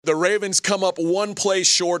The Ravens come up one play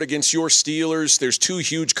short against your Steelers. There's two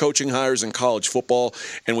huge coaching hires in college football,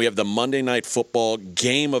 and we have the Monday Night Football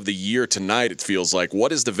game of the year tonight, it feels like.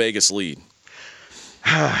 What is the Vegas lead?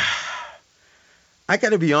 I got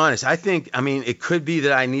to be honest. It could be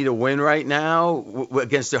that I need a win right now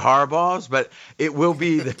against the Harbaughs, but it will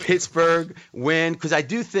be the Pittsburgh win because I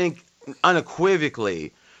do think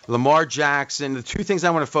unequivocally Lamar Jackson, the two things I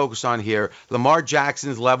want to focus on here, Lamar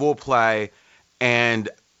Jackson's level of play and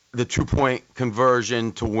the 2-point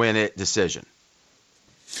conversion to win it decision.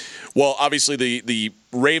 Well, obviously the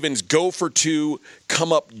Ravens go for two,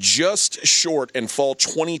 come up just short, and fall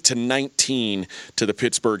 20-19 to the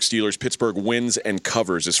Pittsburgh Steelers. Pittsburgh wins and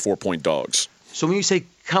covers as 4-point dogs. So when you say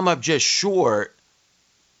come up just short,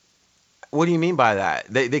 what do you mean by that?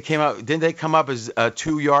 They came up. Didn't they come up as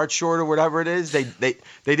 2 yards short or whatever it is? They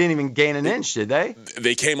didn't even gain an inch, did they?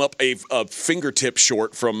 They came up a fingertip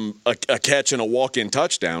short from a catch and a walk-in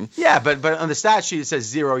touchdown. Yeah, but on the stat sheet it says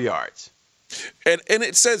 0 yards. And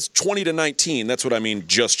it says 20-19. That's what I mean,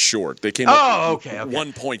 just short. They came up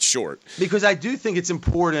 1 point short. Because I do think it's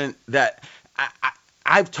important that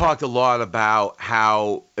I've talked a lot about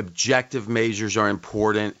how objective measures are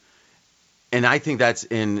important. And I think that's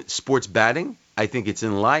in sports betting. I think it's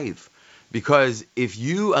in life. Because if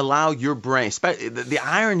you allow your brain, the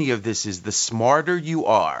irony of this is the smarter you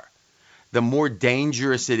are, the more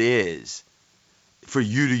dangerous it is for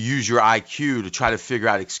you to use your IQ to try to figure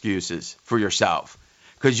out excuses for yourself.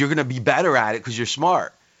 Because you're going to be better at it because you're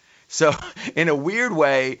smart. So in a weird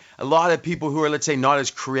way, a lot of people who are, let's say, not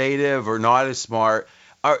as creative or not as smart,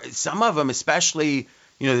 some of them, especially –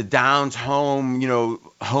 the Downs home,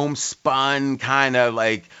 homespun kind of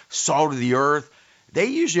like salt of the earth, they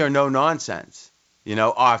usually are no nonsense,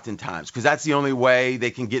 oftentimes, because that's the only way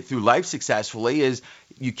they can get through life successfully is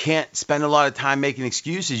you can't spend a lot of time making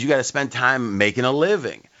excuses. You got to spend time making a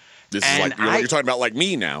living. This is like you're talking about like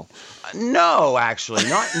me now. No, actually,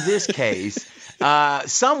 not in this case.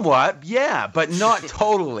 Somewhat, yeah, but not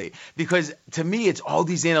totally. Because to me, it's all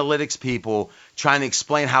these analytics people trying to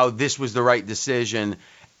explain how this was the right decision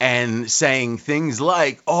and saying things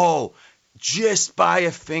like, oh, just by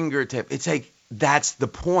a fingertip. It's like, that's the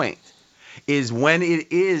point, is when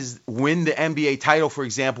it is win the NBA title, for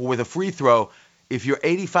example, with a free throw, if you're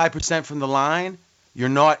 85% from the line, you're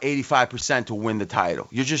not 85% to win the title.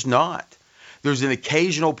 You're just not. There's an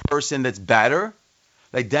occasional person that's better.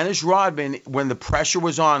 Like Dennis Rodman, when the pressure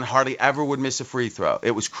was on, hardly ever would miss a free throw.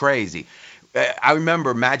 It was crazy. I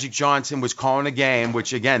remember Magic Johnson was calling a game,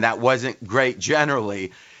 which, again, that wasn't great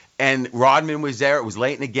generally. And Rodman was there. It was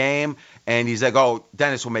late in the game. And he's like, oh,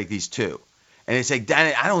 Dennis will make these two. And it's like,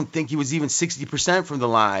 Dennis, I don't think he was even 60% from the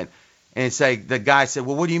line. And it's like the guy said,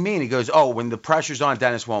 well, what do you mean? He goes, oh, when the pressure's on,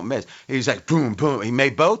 Dennis won't miss. And he's like, boom, boom. He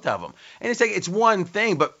made both of them. And it's like, it's one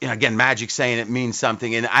thing. But, again, Magic saying it means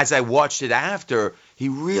something. And as I watched it after, he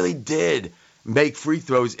really did make free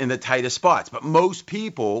throws in the tightest spots. But most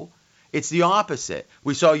people, it's the opposite.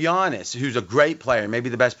 We saw Giannis, who's a great player, maybe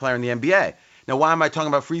the best player in the NBA. Now, why am I talking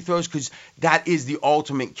about free throws? Because that is the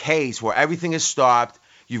ultimate case where everything is stopped.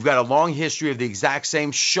 You've got a long history of the exact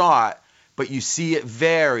same shot, but you see it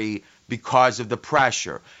vary because of the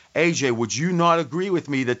pressure. AJ, would you not agree with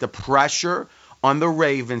me that the pressure on the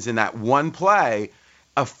Ravens in that one play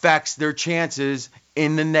affects their chances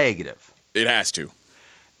in the negative? It has to.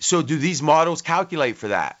 So do these models calculate for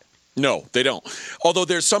that? No, they don't. Although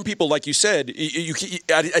there's some people, like you said,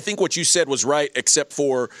 I think what you said was right, except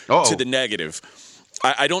for to the negative.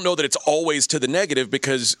 I don't know that it's always to the negative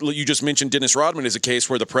because you just mentioned Dennis Rodman as a case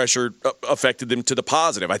where the pressure affected them to the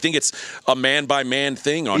positive. I think it's a man-by-man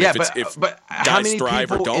thing on if but guys how many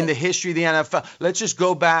thrive or people don't. In the history of the NFL, let's just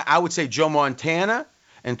go back. I would say Joe Montana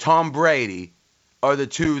and Tom Brady are the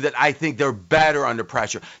two that I think they're better under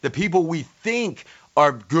pressure. The people we think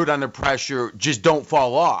are good under pressure just don't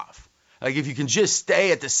fall off. Like if you can just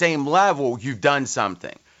stay at the same level, you've done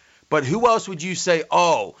something. But who else would you say,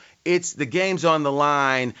 oh, it's the game's on the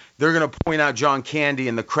line, they're going to point out John Candy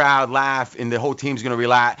and the crowd laugh and the whole team's going to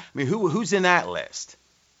relax? I mean, who's in that list?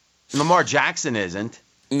 Lamar Jackson isn't.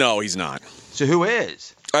 No, he's not. So who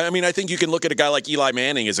is? I mean, I think you can look at a guy like Eli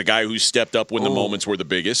Manning as a guy who stepped up when the moments were the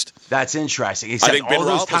biggest. That's interesting. Except I think all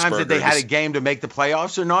those times that they had a game to make the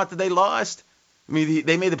playoffs or not that they lost. I mean,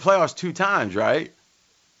 they made the playoffs 2 times, right?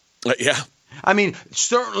 Yeah. I mean,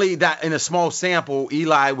 certainly that in a small sample,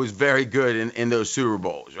 Eli was very good in those Super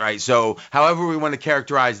Bowls, right? So however we want to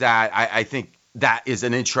characterize that, I think that is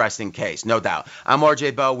an interesting case, no doubt. I'm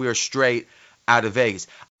RJ Bell. We are straight out of Vegas.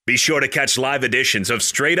 Be sure to catch live editions of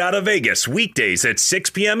Straight Outta Vegas weekdays at 6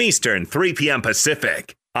 p.m. Eastern, 3 p.m.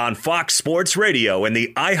 Pacific on Fox Sports Radio and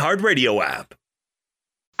the iHeartRadio app.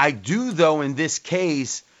 I do, though, in this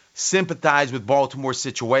case, sympathize with Baltimore's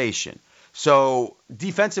situation. So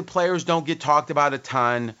defensive players don't get talked about a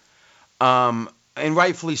ton, and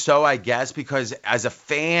rightfully so, I guess, because as a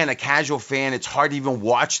fan, a casual fan, it's hard to even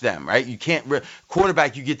watch them, right? You can't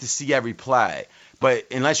quarterback, you get to see every play. But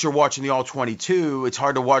unless you're watching the All-22, it's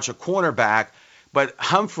hard to watch a cornerback. But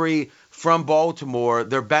Humphrey from Baltimore,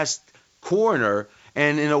 their best corner,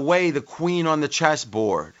 and in a way, the queen on the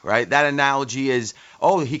chessboard, right? That analogy is,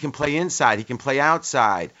 he can play inside, he can play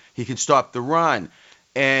outside, he can stop the run.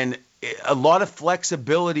 And a lot of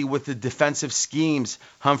flexibility with the defensive schemes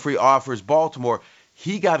Humphrey offers Baltimore.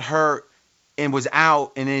 He got hurt and was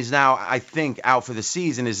out and is now, I think, out for the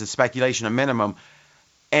season, is a speculation, a minimum.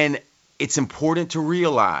 And it's important to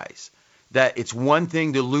realize that it's one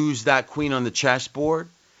thing to lose that queen on the chessboard.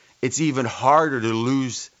 It's even harder to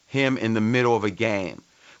lose him in the middle of a game,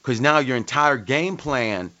 because now your entire game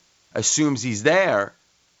plan assumes he's there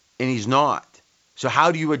and he's not. So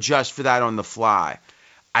how do you adjust for that on the fly?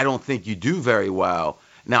 I don't think you do very well.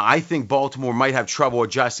 Now, I think Baltimore might have trouble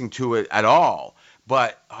adjusting to it at all.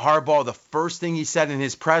 But Harbaugh, the first thing he said in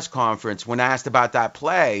his press conference when asked about that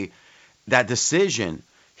play, that decision,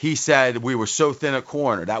 he said, we were so thin at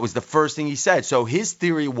corner. That was the first thing he said. So his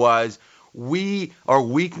theory was, our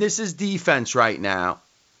weakness is defense right now.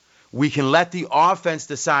 We can let the offense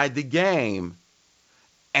decide the game,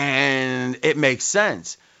 and it makes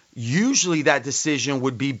sense. Usually that decision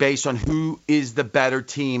would be based on who is the better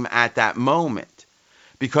team at that moment.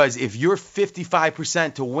 Because if you're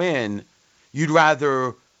 55% to win, you'd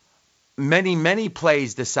rather many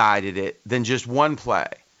plays decided it than just one play.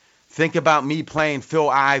 Think about me playing Phil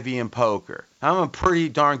Ivey in poker. I'm a pretty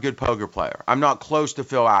darn good poker player. I'm not close to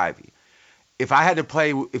Phil Ivey. If I had to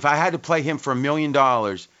play him for $1 million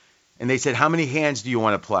and they said, how many hands do you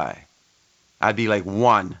want to play? I'd be like,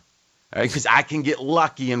 one. Because I can get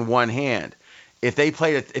lucky in one hand. If I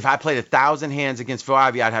played 1,000 hands against Phil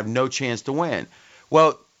Ivey, I'd have no chance to win.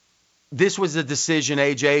 Well, this was a decision,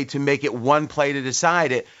 AJ, to make it one play to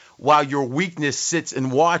decide it, while your weakness sits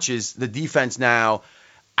and watches the defense now.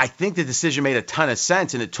 I think the decision made a ton of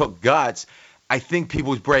sense, and it took guts. I think people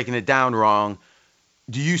was breaking it down wrong.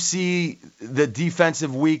 Do you see the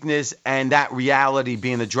defensive weakness and that reality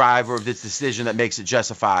being the driver of this decision that makes it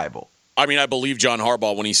justifiable? I mean, I believe John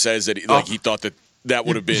Harbaugh when he says that he thought that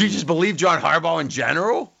would have been. You just believe John Harbaugh in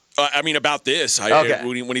general? I mean, about this, okay.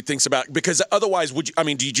 When he thinks about, because otherwise,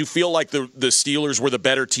 did you feel like the Steelers were the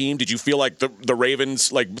better team? Did you feel like the Ravens,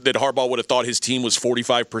 that Harbaugh would have thought his team was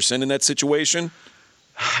 45% in that situation?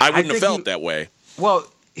 I wouldn't have felt that way. Well,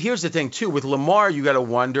 here's the thing too. With Lamar, you got to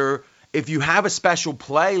wonder if you have a special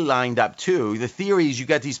play lined up too. The theory is you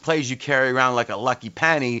got these plays you carry around like a lucky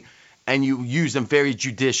penny, and you use them very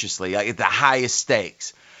judiciously, like at the highest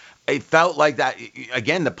stakes. It felt like that.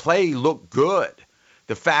 Again, the play looked good.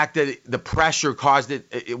 The fact that the pressure caused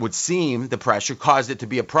it would seem the pressure caused it to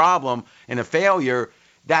be a problem and a failure,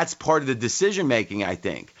 that's part of the decision-making, I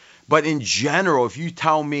think. But in general, if you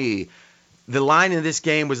tell me the line in this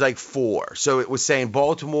game was like 4, so it was saying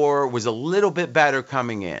Baltimore was a little bit better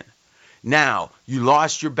coming in. Now, you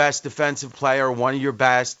lost your best defensive player, one of your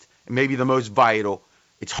best, maybe the most vital.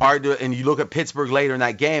 It's hard to, and you look at Pittsburgh later in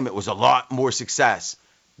that game, it was a lot more success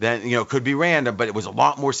than, it could be random, but it was a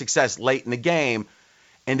lot more success late in the game.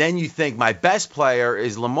 And then you think my best player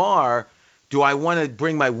is Lamar. Do I want to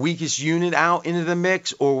bring my weakest unit out into the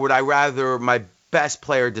mix, or would I rather my best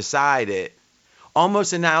player decide it?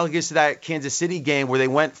 Almost analogous to that Kansas City game where they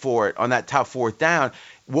went for it on that tough 4th down.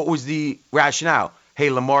 What was the rationale?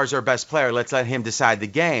 Hey, Lamar's our best player. Let's let him decide the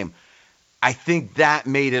game. I think that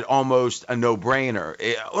made it almost a no-brainer.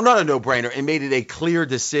 Not a no-brainer. It made it a clear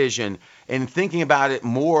decision. And thinking about it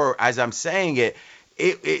more as I'm saying it,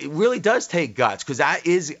 it really does take guts, because that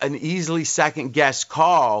is an easily second-guess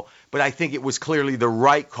call, but I think it was clearly the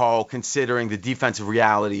right call considering the defensive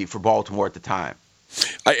reality for Baltimore at the time.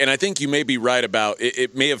 And I think you may be right about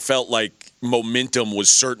it may have felt like momentum was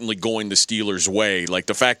certainly going the Steelers' way. Like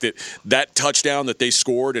the fact that touchdown that they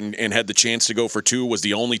scored and had the chance to go for 2 was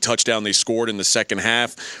the only touchdown they scored in the second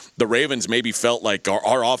half. The Ravens maybe felt like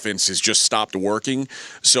our offense has just stopped working,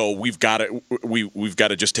 so we've got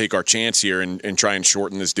to just take our chance here and try and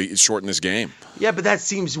shorten this game. Yeah, but that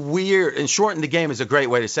seems weird. And shorten the game is a great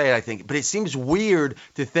way to say it, I think. But it seems weird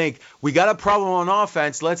to think we got a problem on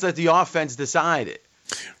offense. Let's let the offense decide it.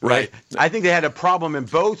 Right. I think they had a problem in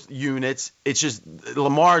both units. It's just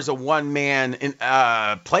Lamar's a one-man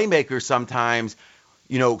playmaker sometimes.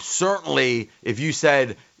 Certainly if you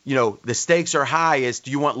said, the stakes are highest,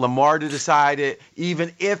 do you want Lamar to decide it,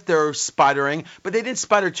 even if they're sputtering? But they didn't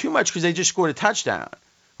sputter too much because they just scored a touchdown,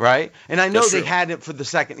 right? And I know they had it for the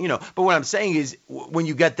second, but what I'm saying is when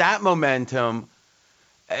you get that momentum,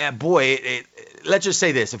 let's just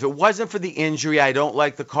say this. If it wasn't for the injury, I don't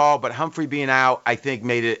like the call, but Humphrey being out, I think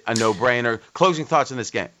made it a no-brainer. Closing thoughts on this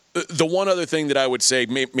game. The one other thing that I would say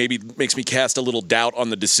maybe makes me cast a little doubt on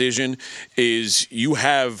the decision is you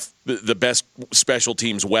have the best special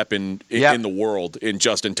teams weapon in the world in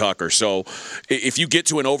Justin Tucker. So if you get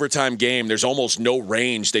to an overtime game, there's almost no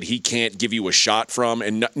range that he can't give you a shot from,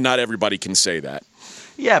 and not everybody can say that.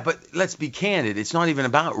 Yeah, but let's be candid. It's not even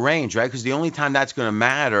about range, right? Because the only time that's going to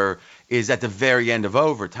matter is at the very end of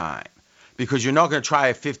overtime. Because you're not going to try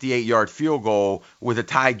a 58-yard field goal with a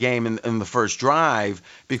tie game in the first drive,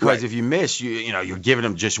 because if you miss, you're giving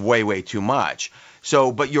him just way, way too much.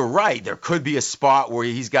 So, but you're right. There could be a spot where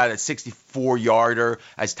he's got a 64-yarder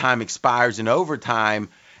as time expires in overtime,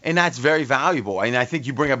 and that's very valuable. And I think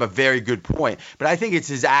you bring up a very good point. But I think it's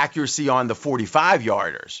his accuracy on the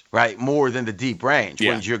 45-yarders, right, more than the deep range.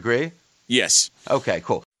 Wouldn't you agree? Yes. Okay,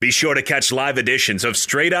 cool. Be sure to catch live editions of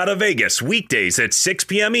Straight Outta Vegas weekdays at 6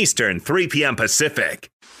 p.m. Eastern, 3 p.m. Pacific.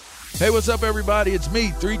 Hey, what's up, everybody? It's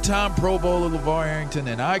me, three-time Pro Bowler LeVar Arrington,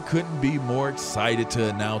 and I couldn't be more excited to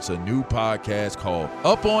announce a new podcast called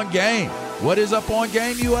Up On Game. What is Up On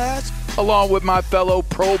Game, you ask? Along with my fellow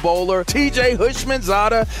Pro Bowler, TJ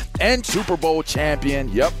Hushmanzada, and Super Bowl champion,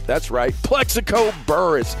 yep, that's right, Plexico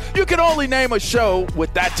Burris. You can only name a show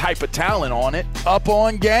with that type of talent on it. Up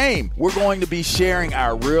On Game. We're going to be sharing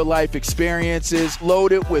our real-life experiences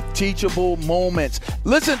loaded with teachable moments.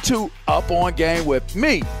 Listen to Up On Game with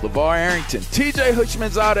me, LeVar Arrington, TJ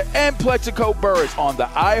Hushmanzada, and Plexico Burris on the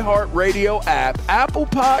iHeartRadio app, Apple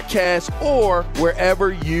Podcasts, or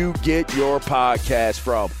wherever you get your podcasts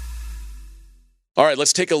from. All right,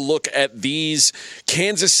 let's take a look at these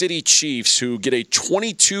Kansas City Chiefs who get a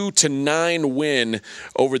 22-9 win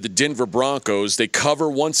over the Denver Broncos. They cover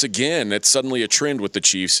once again. That's suddenly a trend with the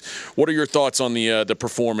Chiefs. What are your thoughts on the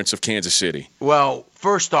performance of Kansas City? Well,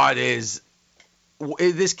 first thought is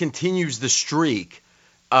this continues the streak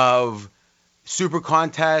of Super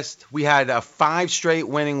Contest. We had 5 straight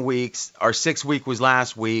winning weeks. Our 6th week was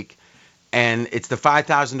last week. And it's the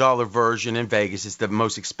 $5,000 version in Vegas. It's the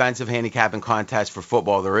most expensive handicapping contest for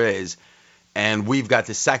football there is. And we've got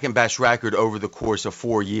the second best record over the course of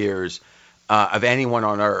 4 years of anyone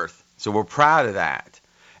on earth. So we're proud of that.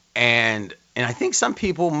 And I think some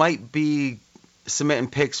people might be submitting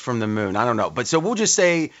picks from the moon. I don't know. But so we'll just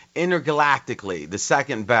say intergalactically, the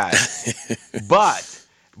second best.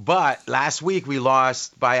 But last week we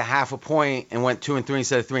lost by a half a point and went 2-3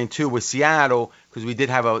 instead of 3-2 with Seattle, because we did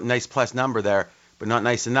have a nice plus number there, but not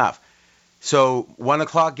nice enough. So 1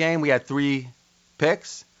 o'clock game, we had 3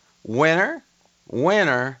 picks. Winner,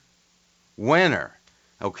 winner, winner.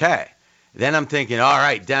 Okay. Then I'm thinking, all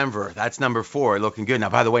right, Denver, that's number 4, looking good. Now,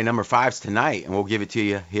 by the way, number 5's tonight, and we'll give it to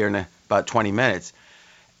you here in about 20 minutes.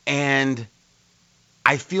 And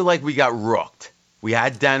I feel like we got rooked. We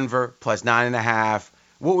had Denver plus 9.5.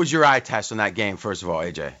 What was your eye test on that game, first of all,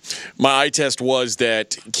 AJ? My eye test was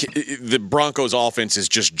that the Broncos' offense is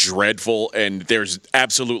just dreadful, and there's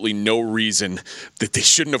absolutely no reason that they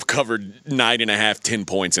shouldn't have covered 9.5, 10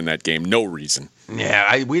 points in that game. No reason.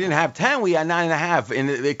 Yeah, we didn't have 10. We had 9.5, and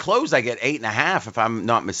they closed like at 8.5, if I'm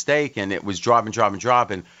not mistaken. It was dropping.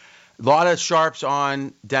 A lot of sharps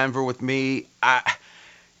on Denver with me.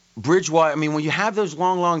 Bridgewater, when you have those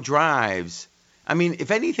long drives,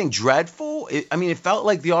 if anything, dreadful. It felt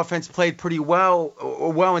like the offense played pretty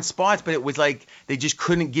well in spots, but it was like they just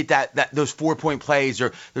couldn't get those 4-point plays.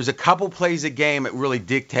 Or there's a couple plays a game that really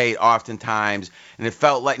dictate oftentimes, and it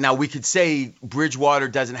felt like, now we could say Bridgewater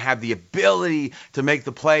doesn't have the ability to make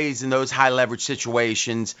the plays in those high leverage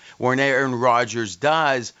situations where Aaron Rodgers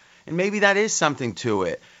does, and maybe that is something to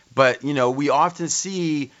it. But we often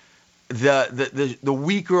see the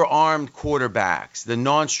weaker armed quarterbacks, the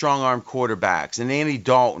non-strong armed quarterbacks, and Andy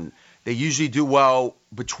Dalton, they usually do well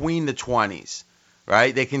between the 20s,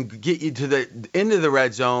 right? They can get you into the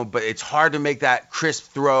red zone, but it's hard to make that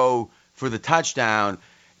crisp throw for the touchdown.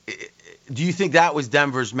 Do you think that was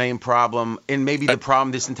Denver's main problem, and maybe the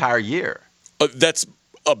problem this entire year? That's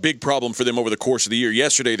a big problem for them over the course of the year.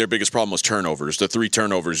 Yesterday, their biggest problem was turnovers. The 3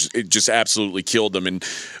 turnovers, it just absolutely killed them. And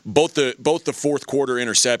both the fourth quarter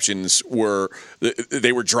interceptions were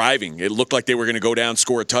driving. It looked like they were going to go down,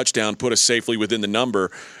 score a touchdown, put us safely within the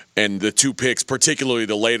number. And the 2 picks, particularly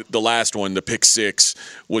the last one, the pick 6,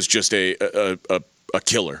 was just a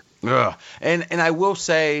killer. Ugh. And I will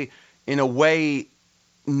say, in a way,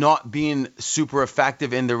 not being super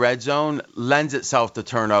effective in the red zone lends itself to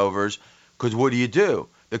turnovers. Because what do?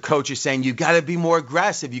 The coach is saying, you got to be more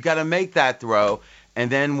aggressive. You got to make that throw. And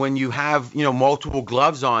then when you have, multiple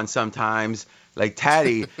gloves on sometimes, like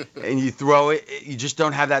Teddy, and you throw it, you just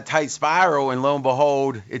don't have that tight spiral, and lo and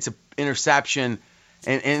behold, it's an interception.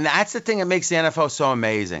 And that's the thing that makes the NFL so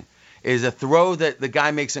amazing, is a throw that the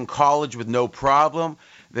guy makes in college with no problem,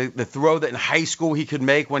 the throw that in high school he could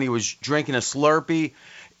make when he was drinking a Slurpee,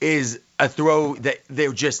 is a throw that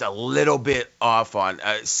they're just a little bit off on,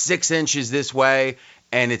 6 inches this way,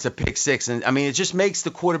 and it's a pick six. And I mean, it just makes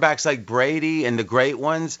the quarterbacks like Brady and the great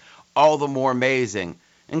ones all the more amazing.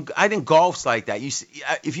 And I think golf's like that. You see,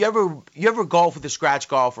 if you ever golf with a scratch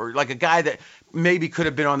golfer, like a guy that maybe could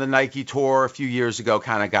have been on the Nike Tour a few years ago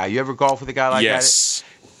kind of guy. You ever golf with a guy like that? Yes.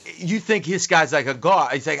 You think this guy's like a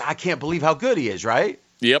god. It's like, I can't believe how good he is, right?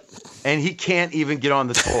 Yep. And he can't even get on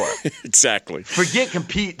the tour. Exactly. Forget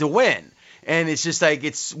compete to win. And it's just like,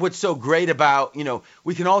 it's what's so great about,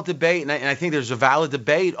 we can all debate, and I think there's a valid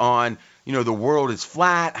debate on, the world is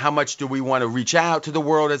flat. How much do we want to reach out to the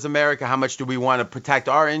world as America? How much do we want to protect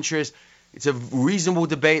our interests? It's a reasonable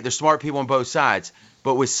debate. There's smart people on both sides.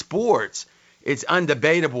 But with sports, it's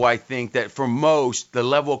undebatable, I think, that for most, the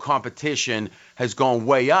level of competition has gone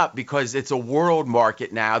way up because it's a world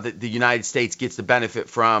market now that the United States gets the benefit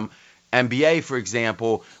from. NBA, for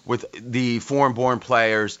example, with the foreign-born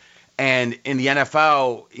players. And in the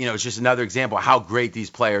NFL, it's just another example of how great these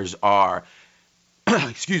players are.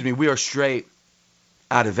 Excuse me, we are straight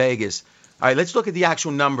out of Vegas. All right, let's look at the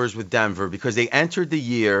actual numbers with Denver because they entered the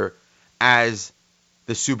year as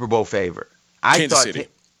the Super Bowl favorite. Kansas City.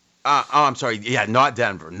 I'm sorry. Yeah, not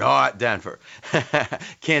Denver.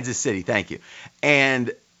 Kansas City, thank you.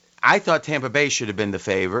 And I thought Tampa Bay should have been the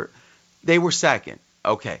favorite. They were second.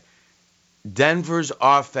 Okay. Denver's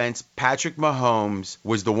offense, Patrick Mahomes,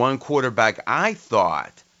 was the one quarterback I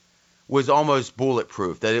thought was almost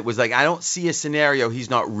bulletproof. That it was like, I don't see a scenario he's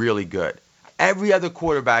not really good. Every other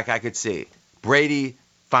quarterback I could see. Brady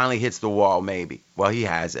finally hits the wall, maybe. Well, he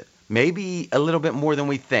has it. Maybe a little bit more than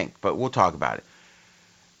we think, but we'll talk about it.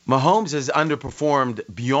 Mahomes has underperformed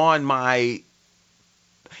beyond my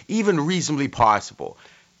even reasonably possible.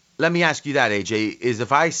 Let me ask you that, AJ, is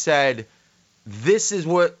if I said this is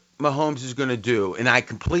what Mahomes is going to do, and I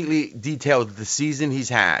completely detailed the season he's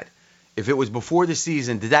had, if it was before the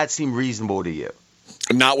season, did that seem reasonable to you?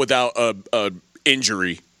 Not without a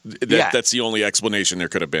injury. That's the only explanation there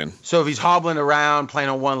could have been. So if he's hobbling around, playing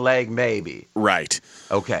on one leg, maybe. Right.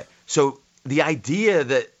 Okay. So the idea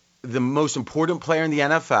that the most important player in the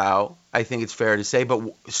NFL, I think it's fair to say, but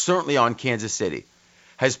certainly on Kansas City,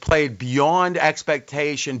 has played beyond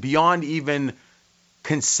expectation, beyond even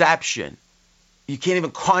conception. You can't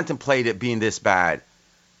even contemplate it being this bad.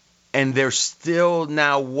 And they're still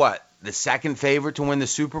now what? The second favorite to win the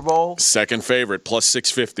Super Bowl? Second favorite, plus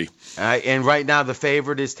 650. And right now the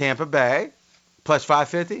favorite is Tampa Bay, plus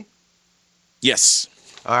 550? Yes.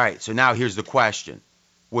 All right, so now here's the question.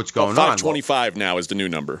 What's going on? 525 now is the new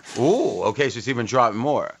number. Ooh, okay, so it's even dropping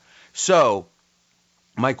more. So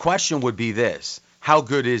my question would be this. How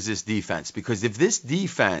good is this defense? Because if this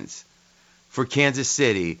defense for Kansas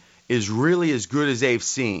City is really as good as they've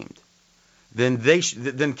seemed, then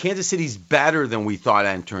Kansas City's better than we thought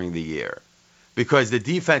entering the year, because the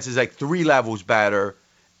defense is like 3 levels better,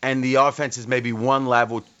 and the offense is maybe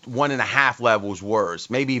 1.5 levels worse,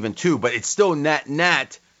 maybe even 2. But it's still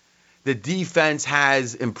net. The defense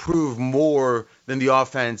has improved more than the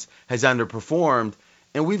offense has underperformed,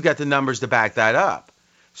 and we've got the numbers to back that up.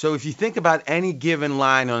 So if you think about any given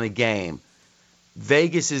line on a game,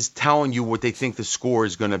 Vegas is telling you what they think the score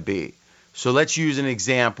is going to be. So let's use an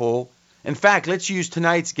example. In fact, let's use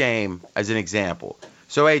tonight's game as an example.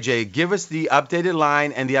 So, AJ, give us the updated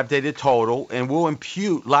line and the updated total, and we'll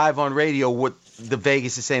impute live on radio what the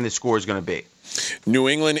Vegas is saying the score is going to be. New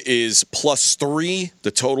England is plus 3.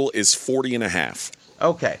 The total is 40.5.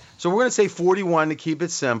 Okay. So we're going to say 41 to keep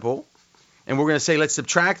it simple. And we're going to say let's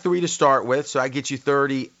subtract 3 to start with. So I get you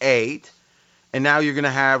 38. And now you're going to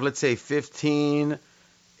have, let's say, 15.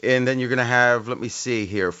 And then you're going to have, let me see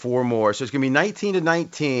here, 4 more. So it's going to be 19 to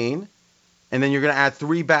 19. And then you're going to add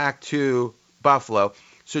 3 back to Buffalo.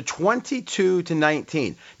 So 22 to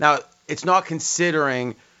 19. Now, it's not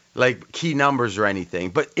considering like key numbers or anything,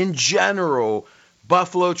 but in general,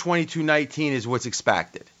 Buffalo 22-19 is what's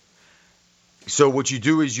expected. So what you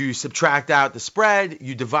do is you subtract out the spread,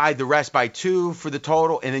 you divide the rest by 2 for the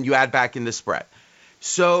total, and then you add back in the spread.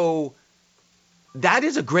 So that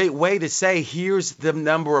is a great way to say here's the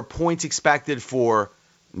number of points expected for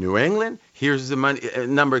New England, here's the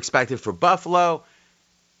number expected for Buffalo.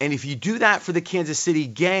 And if you do that for the Kansas City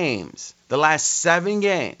games, the last 7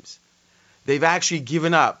 games, they've actually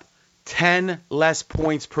given up 10 less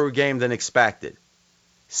points per game than expected.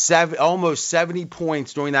 almost 70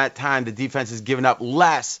 points during that time. The defense has given up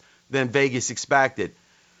less than Vegas expected.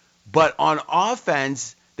 But on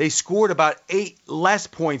offense, they scored about 8 less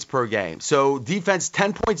points per game. So defense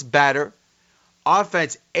 10 points better,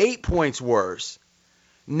 offense 8 points worse.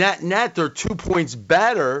 Net, they're 2 points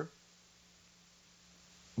better.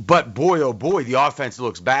 But boy, oh boy, the offense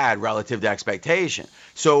looks bad relative to expectation.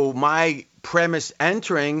 So my premise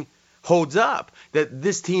entering holds up, that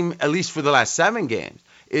this team, at least for the last 7 games,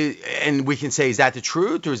 and we can say, is that the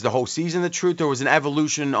truth, or is the whole season the truth? There was an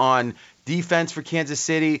evolution on defense for Kansas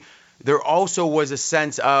City. There also was a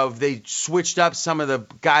sense of they switched up some of the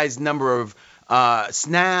guys' number of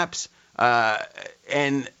snaps,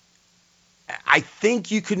 and I think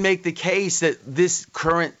you could make the case that this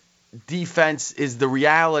current defense is the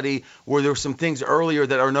reality, where there were some things earlier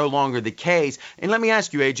that are no longer the case. And let me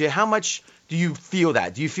ask you, AJ, how much do you feel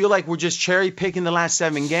that? Do you feel like we're just cherry picking the last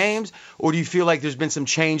 7 games, or do you feel like there's been some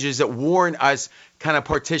changes that warrant us kind of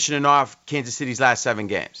partitioning off Kansas City's last 7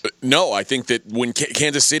 games? No, I think that when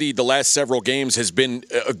Kansas City, the last several games, has been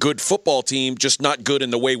a good football team, just not good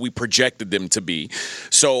in the way we projected them to be.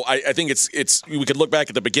 So I think it's we could look back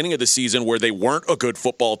at the beginning of the season where they weren't a good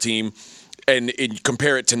football team, and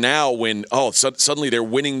compare it to now when, suddenly they're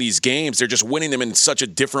winning these games. They're just winning them in such a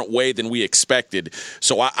different way than we expected.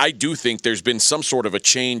 So I do think there's been some sort of a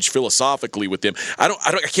change philosophically with them. I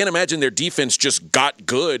can't imagine their defense just got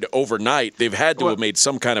good overnight. They've had to have made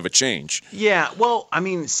some kind of a change. Yeah, well, I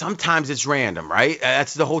mean, sometimes it's random, right?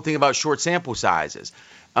 That's the whole thing about short sample sizes.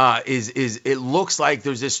 Is it looks like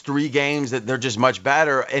there's this 3 games that they're just much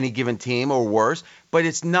better, any given team, or worse, but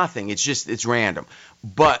it's nothing. It's random.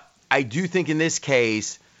 But I do think in this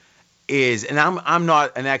case and I'm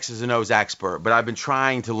not an X's and O's expert, but I've been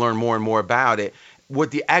trying to learn more and more about it. What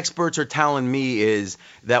the experts are telling me is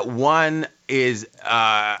that one is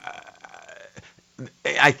I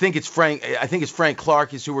think it's Frank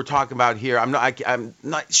Clark is who we're talking about here. I'm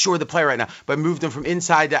not sure the play right now, but moved him from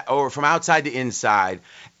from outside to inside,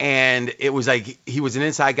 and it was like he was an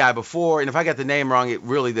inside guy before. And if I got the name wrong,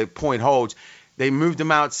 the point holds. They moved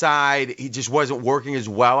him outside. He just wasn't working as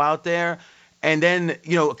well out there. And then,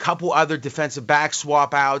 a couple other defensive back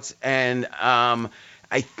swap outs. And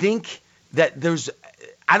I think that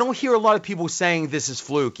I don't hear a lot of people saying this is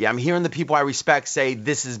fluky. I'm hearing the people I respect say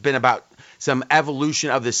this has been about some evolution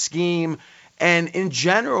of the scheme. And in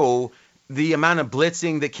general, the amount of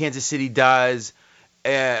blitzing that Kansas City does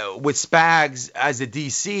with Spags as a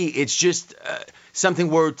DC, it's just something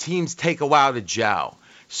where teams take a while to gel.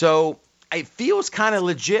 So it feels kind of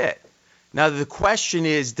legit. Now, the question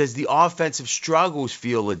is, does the offensive struggles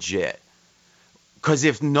feel legit? Because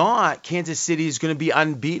if not, Kansas City is going to be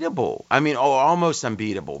unbeatable. I mean, almost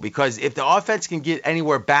unbeatable. Because if the offense can get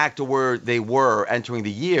anywhere back to where they were entering the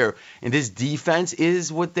year, and this defense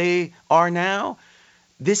is what they are now,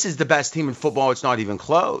 this is the best team in football. It's not even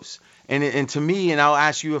close. And to me, and I'll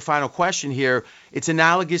ask you a final question here, it's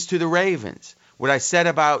analogous to the Ravens. What I said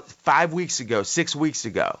about 6 weeks ago,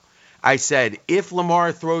 I said, if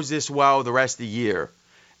Lamar throws this well the rest of the year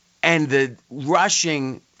and the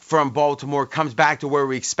rushing from Baltimore comes back to where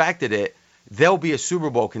we expected it, they'll be a Super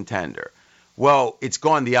Bowl contender. Well, it's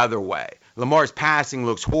gone the other way. Lamar's passing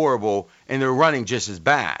looks horrible, and they're running just as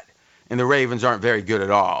bad. And the Ravens aren't very good at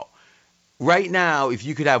all. Right now, if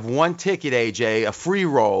you could have one ticket, AJ, a free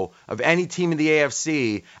roll of any team in the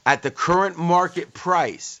AFC at the current market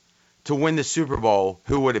price to win the Super Bowl,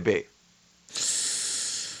 who would it be?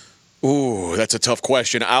 Ooh, that's a tough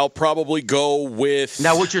question. I'll probably go with...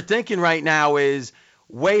 Now, what you're thinking right now is,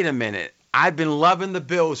 wait a minute. I've been loving the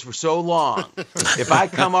Bills for so long. If I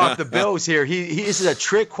come off the Bills here, this is a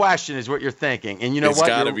trick question is what you're thinking. And you know what?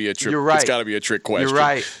 You're right. It's got to be a trick question. You're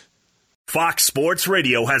right. Fox Sports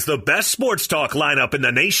Radio has the best sports talk lineup in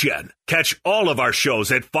the nation. Catch all of our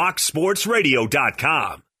shows at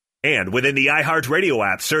foxsportsradio.com. And within the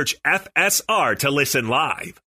iHeartRadio app, search FSR to listen live.